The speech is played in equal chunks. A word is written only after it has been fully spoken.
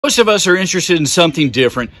most of us are interested in something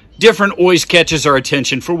different. Different always catches our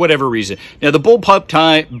attention for whatever reason. Now, the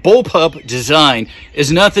Bullpup design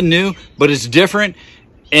is nothing new, but it's different,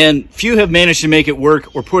 and few have managed to make it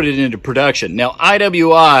work or put it into production. Now,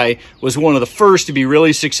 IWI was one of the first to be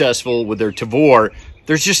really successful with their Tavor.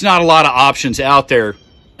 There's just not a lot of options out there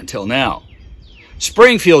until now.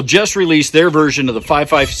 Springfield just released their version of the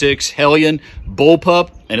 5.56 Hellion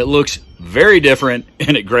Bullpup, and it looks very different,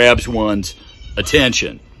 and it grabs one's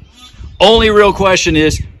attention. Only real question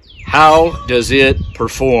is, how does it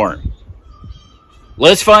perform?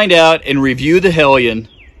 Let's find out and review the Hellion.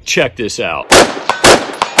 Check this out.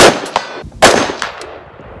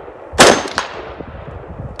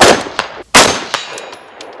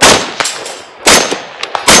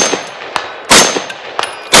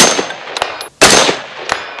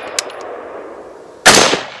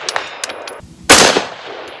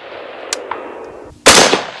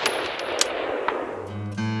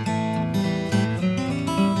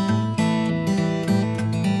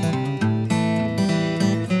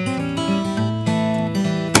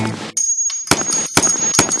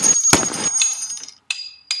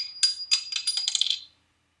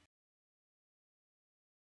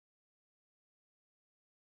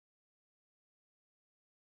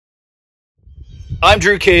 I'm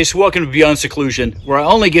Drew Case. Welcome to Beyond Seclusion, where I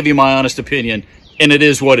only give you my honest opinion, and it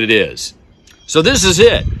is what it is. So this is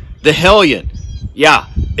it, the Hellion. Yeah,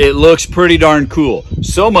 it looks pretty darn cool.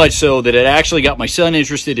 So much so that it actually got my son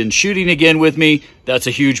interested in shooting again with me. That's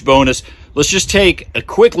a huge bonus. Let's just take a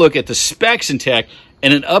quick look at the specs and tech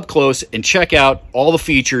and an up close and check out all the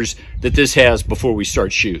features that this has before we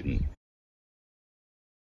start shooting.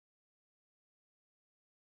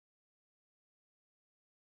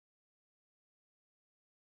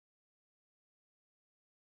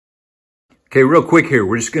 Okay, real quick here,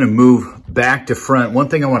 we're just going to move back to front. One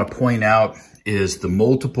thing I want to point out is the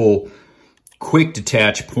multiple quick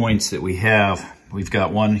detach points that we have. We've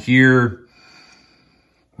got one here,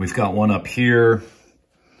 we've got one up here,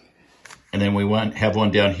 and then we have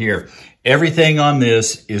one down here. Everything on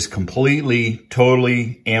this is completely,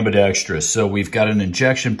 totally ambidextrous. So we've got an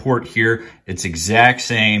injection port here. It's exact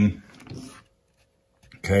same,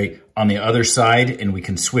 okay, on the other side, and we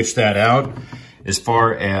can switch that out. As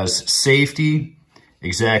far as safety,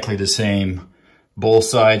 exactly the same, both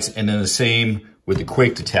sides, and then the same with the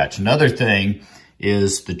quick detach. Another thing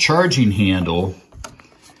is the charging handle.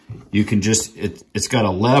 You can just, it's got a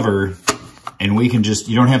lever, and we can just,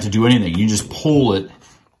 you don't have to do anything. You just pull it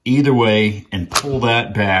either way and pull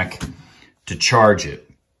that back to charge it.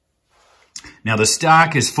 Now the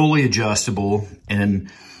stock is fully adjustable, and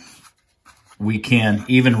we can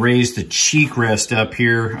even raise the cheek rest up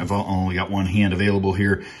here. I've only got one hand available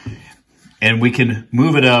here. And we can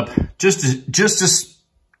move it up just a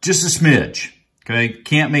smidge, okay?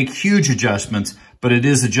 Can't make huge adjustments, but it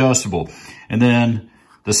is adjustable. And then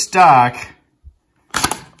the stock,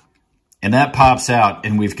 and that pops out,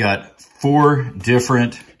 and we've got 4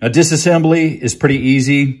 different. Now disassembly is pretty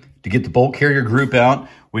easy to get the bolt carrier group out.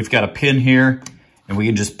 We've got a pin here, and we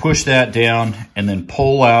can just push that down and then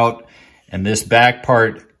pull out. And this back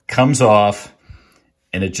part comes off,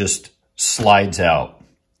 and it just slides out.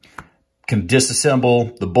 Can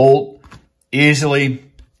disassemble the bolt easily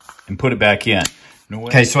and put it back in.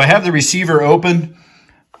 Okay, so I have the receiver open.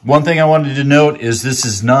 One thing I wanted to note is this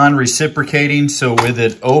is non-reciprocating, so with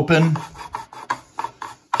it open,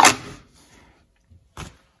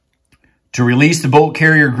 to release the bolt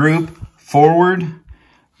carrier group forward,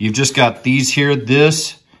 you've just got these here,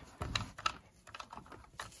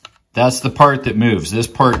 that's the part that moves. This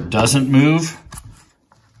part doesn't move.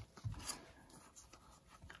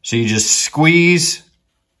 So you just squeeze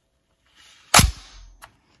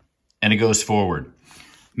and it goes forward.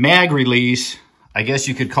 Mag release, I guess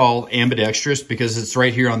you could call ambidextrous because it's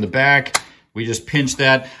right here on the back. We just pinch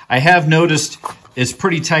that. I have noticed it's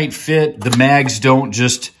pretty tight fit. The mags don't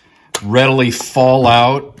just readily fall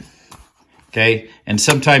out. Okay, and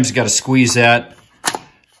sometimes you got to squeeze that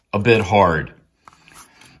a bit hard.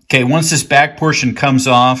 Okay, once this back portion comes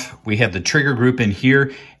off, we have the trigger group in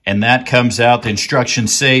here, and that comes out. The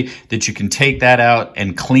instructions say that you can take that out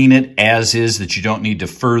and clean it as is, that you don't need to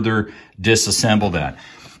further disassemble that.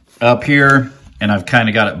 Up here, and I've kind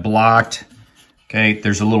of got it blocked, okay,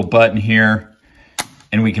 there's a little button here,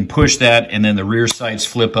 and we can push that, and then the rear sights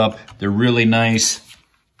flip up. They're really nice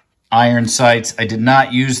iron sights. I did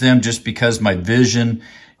not use them just because my vision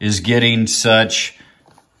is getting such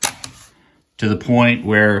to the point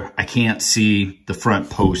where I can't see the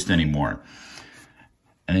front post anymore.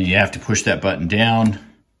 And then you have to push that button down,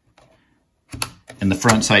 and the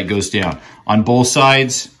front sight goes down. On both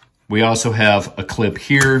sides, We also have a clip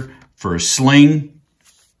here for a sling.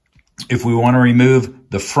 If we want to remove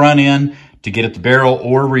the front end to get at the barrel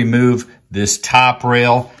or remove this top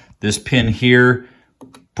rail, this pin here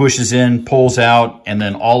pushes in, pulls out, and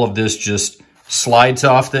then all of this just slides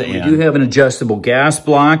off the end. We do have an adjustable gas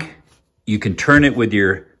block. You can turn it with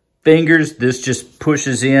your fingers. This just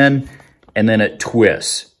pushes in and then it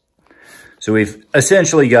twists. So we've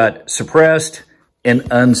essentially got suppressed and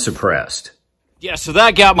unsuppressed. Yeah, so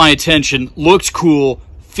that got my attention. Looks cool,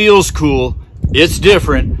 feels cool, it's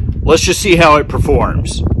different. Let's just see how it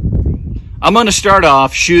performs. I'm gonna start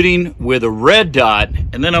off shooting with a red dot,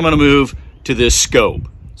 and then I'm gonna move to this scope.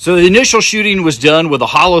 So the initial shooting was done with a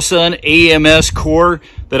Holosun AMS core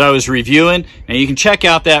that I was reviewing, and you can check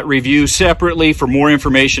out that review separately for more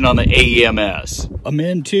information on the AMS.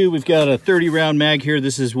 Amend 2, we've got a 30 round mag here.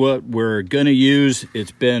 This is what we're gonna use. It's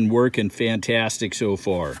been working fantastic so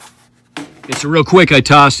far. It's real quick, I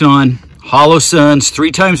tossed on Holosun's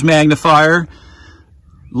 3x magnifier.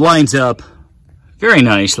 Lines up very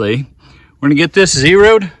nicely. We're gonna get this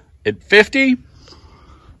zeroed at 50.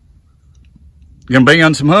 We're gonna bang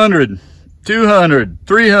on some 100, 200,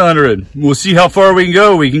 300. We'll see how far we can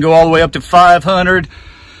go. We can go all the way up to 500.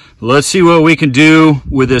 Let's see what we can do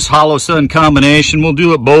with this Holosun combination. We'll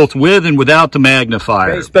do it both with and without the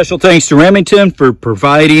magnifier. Okay, special thanks to Remington for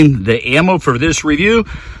providing the ammo for this review.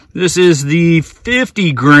 This is the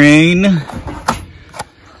 50 grain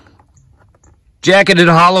jacketed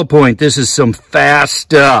hollow point. This is some fast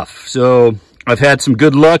stuff. So I've had some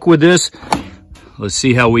good luck with this. Let's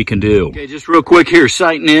see how we can do. Okay, just real quick here,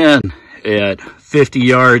 sighting in at 50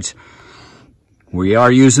 yards. We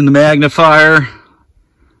are using the magnifier.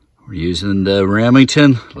 We're using the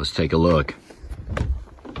Remington. Let's take a look.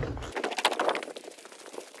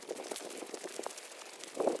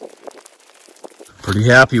 Pretty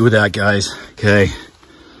happy with that, guys. Okay,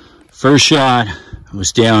 first shot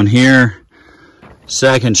was down here.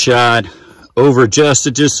 Second shot, over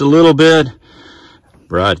adjusted just a little bit.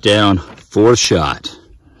 Brought down. Fourth shot.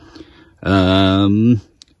 I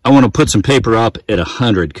want to put some paper up at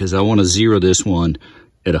 100 because I want to zero this one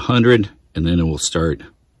at 100, and then it will start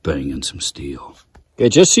banging some steel. Okay,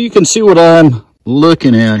 just so you can see what I'm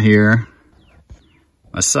looking at here,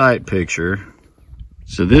 my sight picture.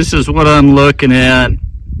 So this is what I'm looking at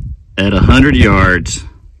 100 yards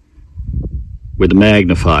with the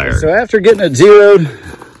magnifier. So after getting it zeroed,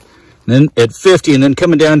 then at 50, and then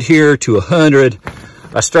coming down here to 100,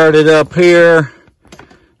 I started up here,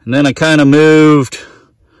 and then I kind of moved.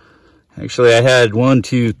 Actually, I had 1,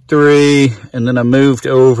 2, 3, and then I moved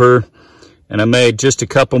over, and I made just a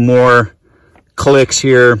couple more clicks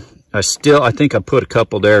here. I think I put a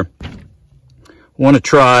couple there. Want to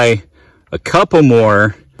try a couple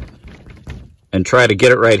more and try to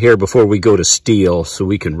get it right here before we go to steel so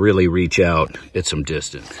we can really reach out at some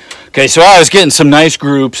distance. Okay, so I was getting some nice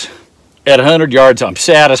groups. At 100 yards, I'm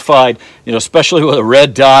satisfied, you know, especially with a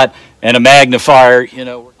red dot and a magnifier. You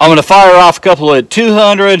know, I'm going to fire off a couple at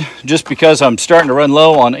 200 just because I'm starting to run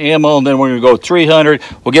low on ammo, and then we're going to go 300.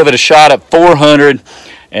 We'll give it a shot at 400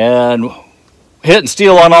 and hitting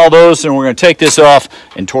steel on all those, and we're going to take this off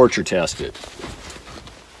and torture test it.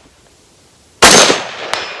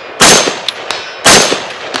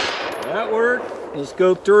 That worked. Let's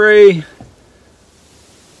go 3.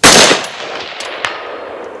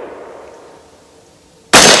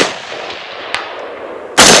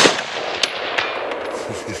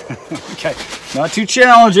 Okay, not too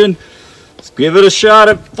challenging. Let's give it a shot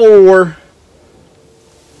at 4.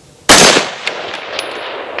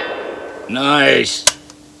 Nice.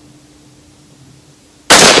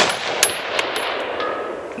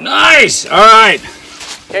 Nice. All right.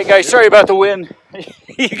 Hey guys, sorry about the wind.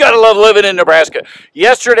 You gotta love living in Nebraska.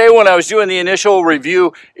 Yesterday when I was doing the initial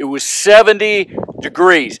review, it was 70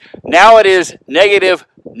 degrees. Now it is negative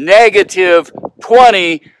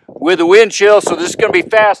 20 with the wind chill, so this is going to be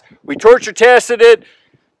fast. We torture tested it,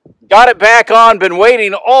 got it back on, been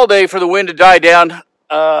waiting all day for the wind to die down.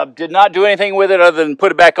 Did not do anything with it other than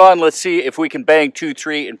put it back on. Let's see if we can bang 2,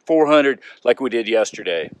 3, and 400 like we did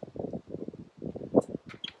yesterday.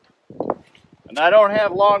 And I don't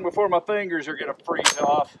have long before my fingers are going to freeze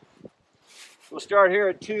off. We'll start here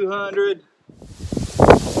at 200.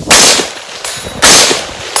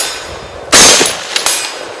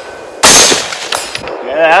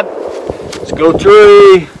 Good. Let's go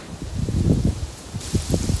 3.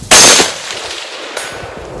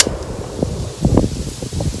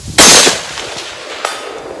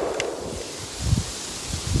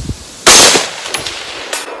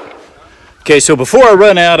 Okay, so before I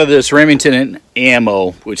run out of this Remington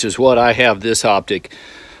ammo, which is what I have this optic,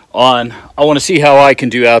 on. I want to see how I can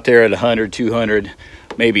do out there at 100, 200,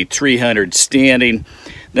 maybe 300 standing.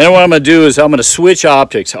 Then what I'm going to do is I'm going to switch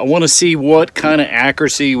optics. I want to see what kind of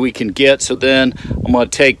accuracy we can get. So then I'm going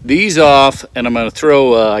to take these off and I'm going to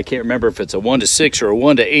throw, I can't remember if it's a 1-to-6 or a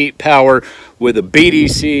 1-to-8 power with a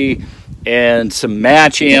BDC and some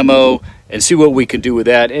match ammo and see what we can do with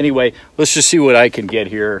that. Anyway, let's just see what I can get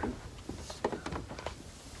here.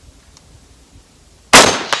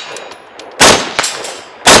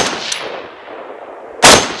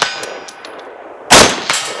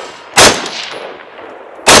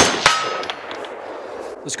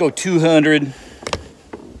 Let's go 200.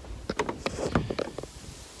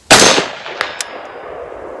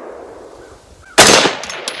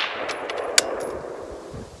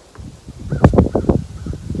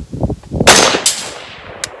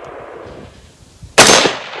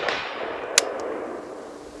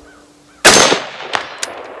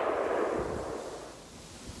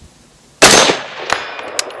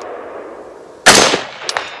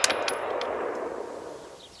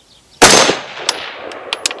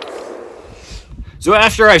 So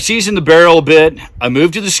after I've seasoned the barrel a bit, I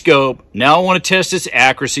moved to the scope. Now I want to test its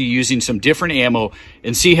accuracy using some different ammo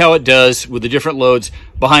and see how it does with the different loads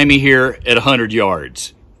behind me here at 100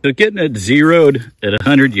 yards. So getting it zeroed at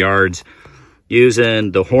 100 yards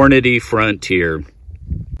using the Hornady Frontier.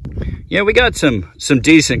 Yeah, we got some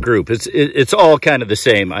decent group. It's all kind of the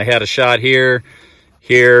same. I had a shot here,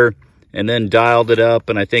 and then dialed it up,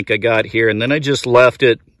 and I think I got here, and then I just left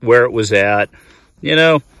it where it was at. You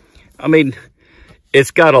know, I mean,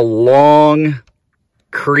 it's got a long,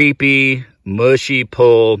 creepy, mushy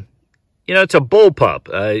pull. You know, it's a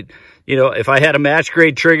Bullpup. You know, if I had a match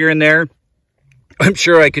grade trigger in there, I'm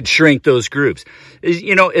sure I could shrink those groups.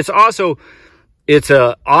 You know, it's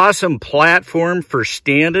an awesome platform for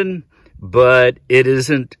standing, but it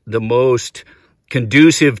isn't the most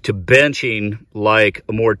conducive to benching like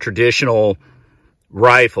a more traditional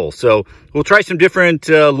rifle. So we'll try some different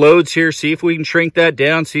loads here, see if we can shrink that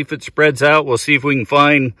down, see if it spreads out. We'll see if we can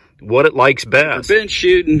find what it likes best. For bench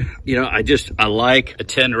shooting, you know, I like a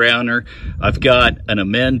 10 rounder. I've got an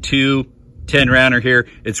Amend 2 10 rounder here.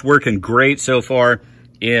 It's working great so far.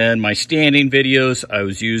 In my standing videos, I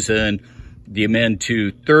was using the Amend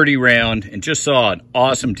 2 30 round and just saw an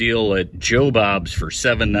awesome deal at Joe Bob's for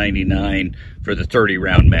 $7.99 for the 30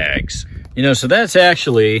 round mags. You know, so that's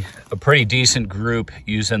actually a pretty decent group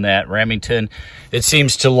using that Remington. It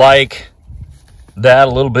seems to like that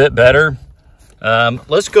a little bit better.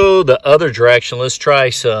 Let's go the other direction. Let's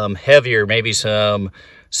try some heavier, maybe some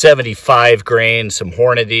 75 grain, some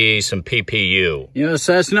Hornady, some PPU. You know,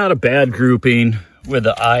 so that's not a bad grouping with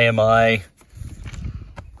the IMI.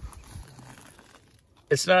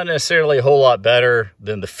 It's not necessarily a whole lot better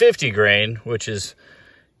than the 50 grain, which is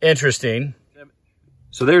interesting.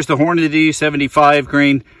 So there's the Hornady 75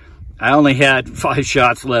 grain. I only had 5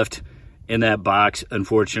 shots left in that box,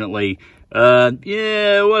 unfortunately.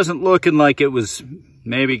 Yeah, it wasn't looking like it was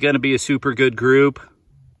maybe going to be a super good group.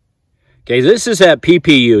 Okay, this is at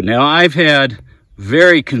PPU. Now, I've had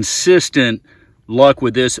very consistent luck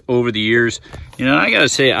with this over the years. You know, I got to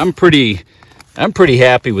say, I'm pretty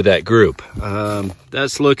happy with that group.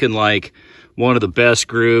 That's looking like one of the best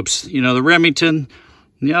groups. You know, the Remington,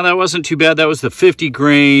 yeah, that wasn't too bad. That was the 50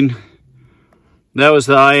 grain. That was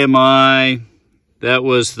the IMI. That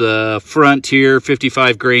was the Frontier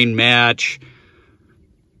 55 grain match.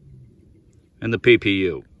 And the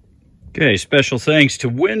PPU. Okay, special thanks to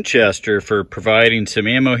Winchester for providing some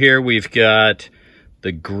ammo here. We've got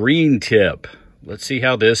the green tip. Let's see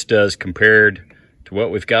how this does compared to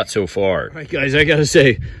what we've got so far. All right, guys, I gotta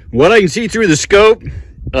say, what I can see through the scope,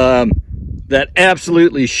 that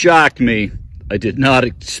absolutely shocked me. I did not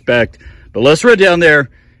expect, but let's run down there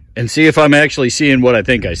and see if I'm actually seeing what I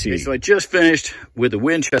think I see. Okay, so I just finished with the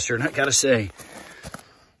Winchester, and I gotta say,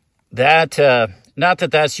 that, not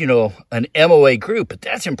that that's, you know, an MOA group, but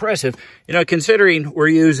that's impressive. You know, considering we're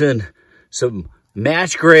using some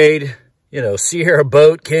match grade, you know, Sierra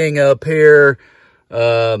Boat King up here.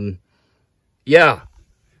 Yeah.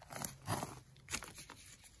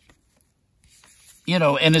 You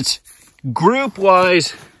know, and it's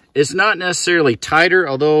group-wise, it's not necessarily tighter,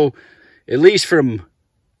 although at least from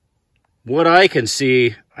what I can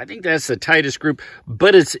see, I think that's the tightest group,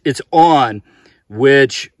 but it's on,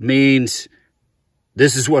 which means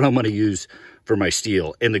this is what I'm going to use for my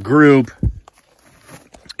steel. And the group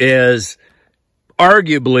is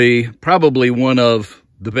arguably probably one of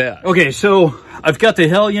the best. Okay, so I've got the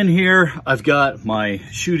Hellion here. I've got my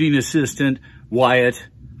shooting assistant, Wyatt.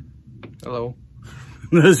 Hello.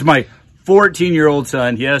 This is my 14-year-old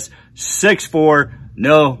son. Yes, 6'4".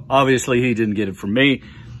 No, obviously he didn't get it from me.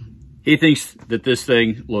 He thinks that this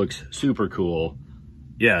thing looks super cool.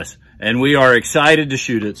 Yes, and we are excited to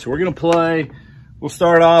shoot it. So we're gonna play. We'll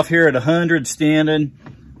start off here at 100 standing.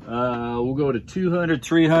 We'll go to 200,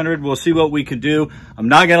 300. We'll see what we can do. I'm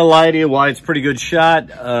not gonna lie to you, why it's a pretty good shot.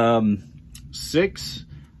 6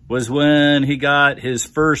 was when he got his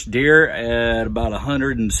first deer at about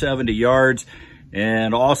 170 yards.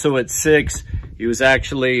 And also at 6, he was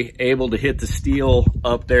actually able to hit the steel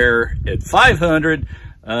up there at 500.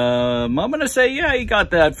 I'm gonna say, yeah, he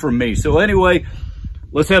got that from me. So anyway,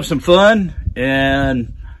 let's have some fun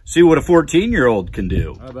and see what a 14-year-old can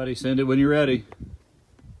do. All right, buddy, send it when you're ready.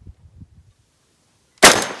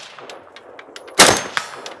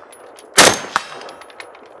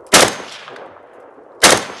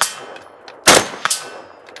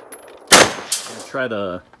 Try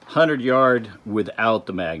the 100-yard without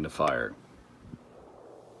the magnifier.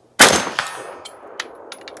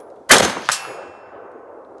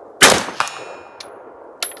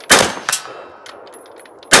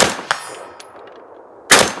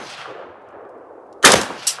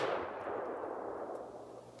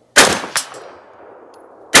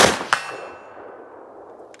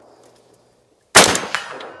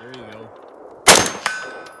 There you go.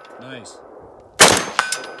 Nice.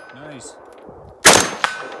 Nice.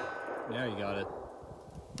 Now you got it.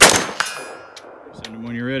 Send them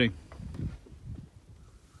when you're ready.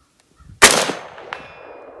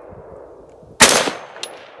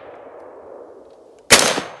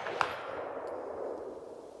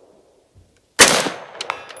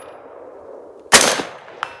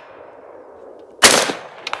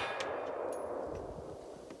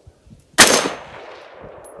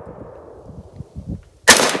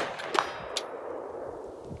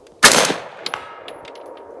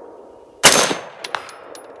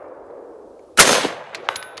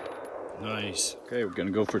 Nice. Okay, we're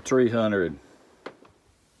gonna go for 300.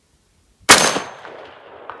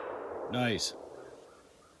 Nice.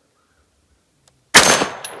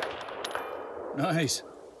 Nice.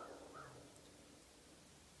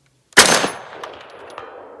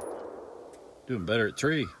 Doing better at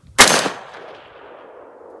 3.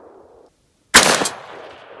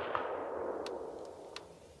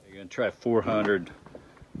 You're gonna try 400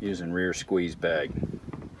 using rear squeeze bag.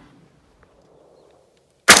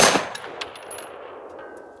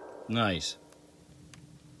 Nice.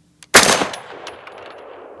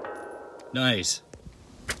 Nice.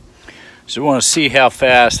 So I want to see how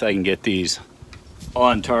fast I can get these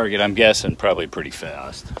on target. I'm guessing probably pretty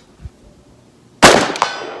fast.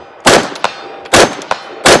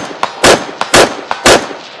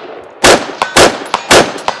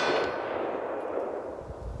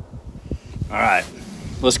 All right,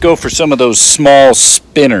 let's go for some of those small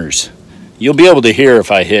spinners. You'll be able to hear if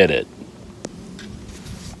I hit it.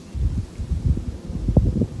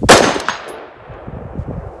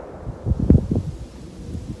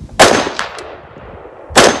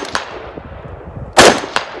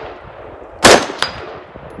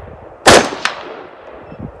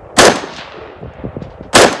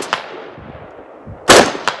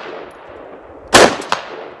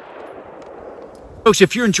 Folks,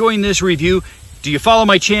 if you're enjoying this review, do you follow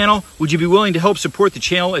my channel? Would you be willing to help support the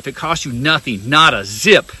channel if it costs you nothing, not a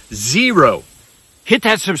zip, zero? Hit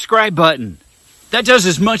that subscribe button. That does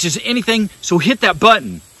as much as anything, so hit that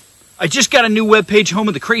button. I just got a new webpage, home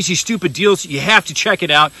of the crazy, stupid deals. You have to check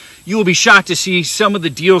it out. You will be shocked to see some of the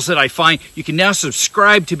deals that I find. You can now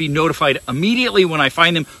subscribe to be notified immediately when I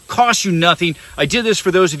find them. Costs you nothing. I did this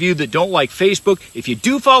for those of you that don't like Facebook. If you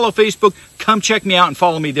do follow Facebook, come check me out and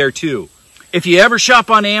follow me there too. If you ever shop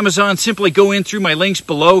on Amazon, simply go in through my links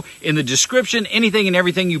below in the description. Anything and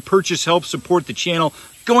everything you purchase helps support the channel,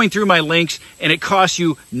 going through my links, and it costs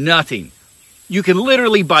you nothing. You can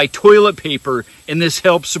literally buy toilet paper, and this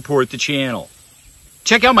helps support the channel.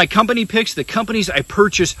 Check out my company picks, the companies I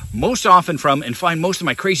purchase most often from and find most of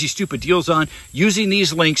my crazy, stupid deals on. Using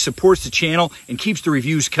these links supports the channel and keeps the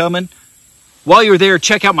reviews coming. While you're there,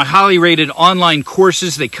 check out my highly rated online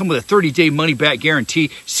courses. They come with a 30-day money-back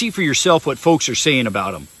guarantee. See for yourself what folks are saying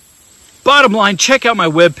about them. Bottom line, check out my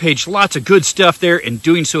webpage. Lots of good stuff there, and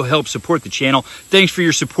doing so helps support the channel. Thanks for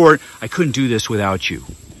your support. I couldn't do this without you.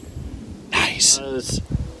 Nice.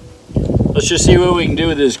 Let's just see what we can do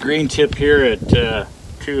with this green tip here at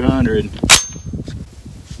 200.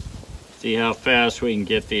 See how fast we can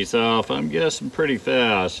get these off. I'm guessing pretty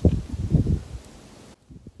fast.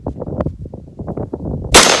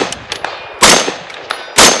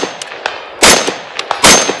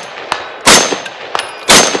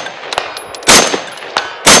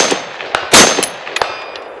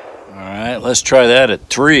 Let's try that at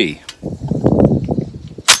 3.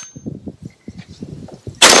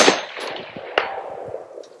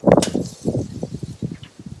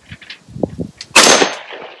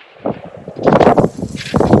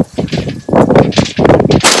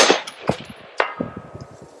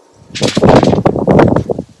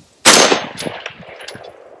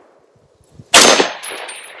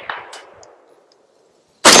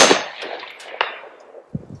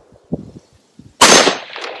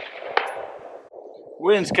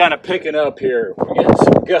 Wind's kind of picking up here. We're getting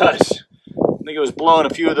some gusts. I think it was blowing a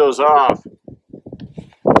few of those off.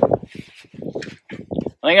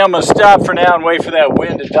 I think I'm going to stop for now and wait for that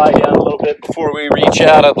wind to die down a little bit before we reach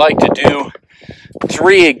out. I'd like to do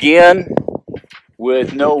 3 again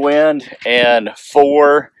with no wind, and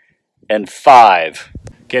 4 and 5.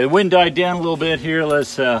 Okay, the wind died down a little bit here.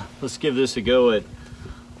 Let's give this a go at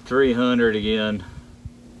 300 again.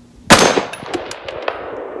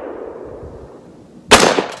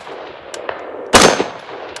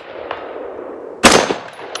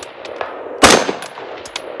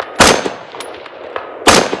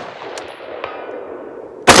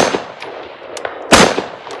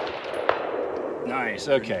 Nice,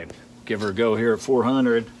 okay. Give her a go here at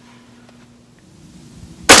 400.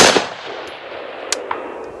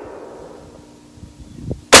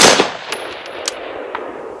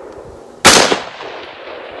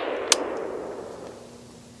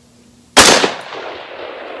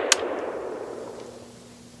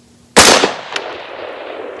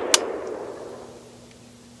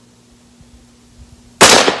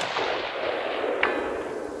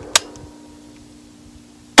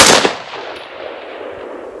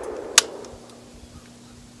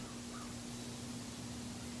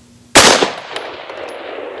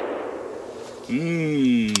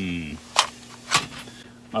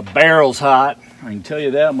 My barrel's hot. I can tell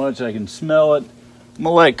you that much. I can smell it. I'm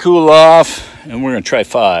gonna let it cool off, and we're gonna try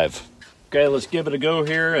 5. Okay, let's give it a go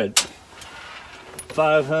here at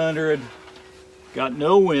 500. Got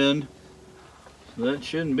no wind, so that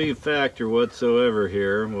shouldn't be a factor whatsoever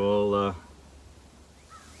here. We'll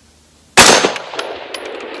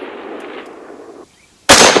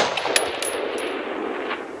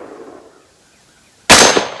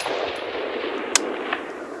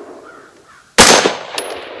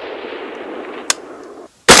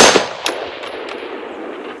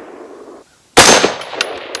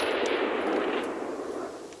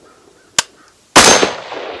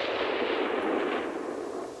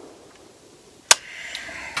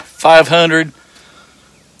 500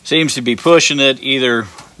 seems to be pushing it either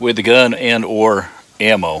with the gun and or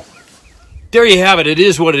ammo. There you have it. It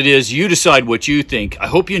is what it is. You decide what you think. I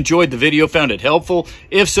hope you enjoyed the video, found it helpful.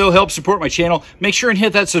 If so, help support my channel. Make sure and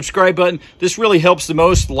hit that subscribe button. This really helps the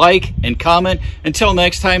most. Like and comment. Until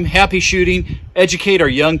next time, happy shooting. Educate our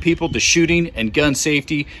young people to shooting and gun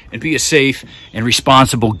safety, and be a safe and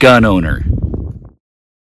responsible gun owner.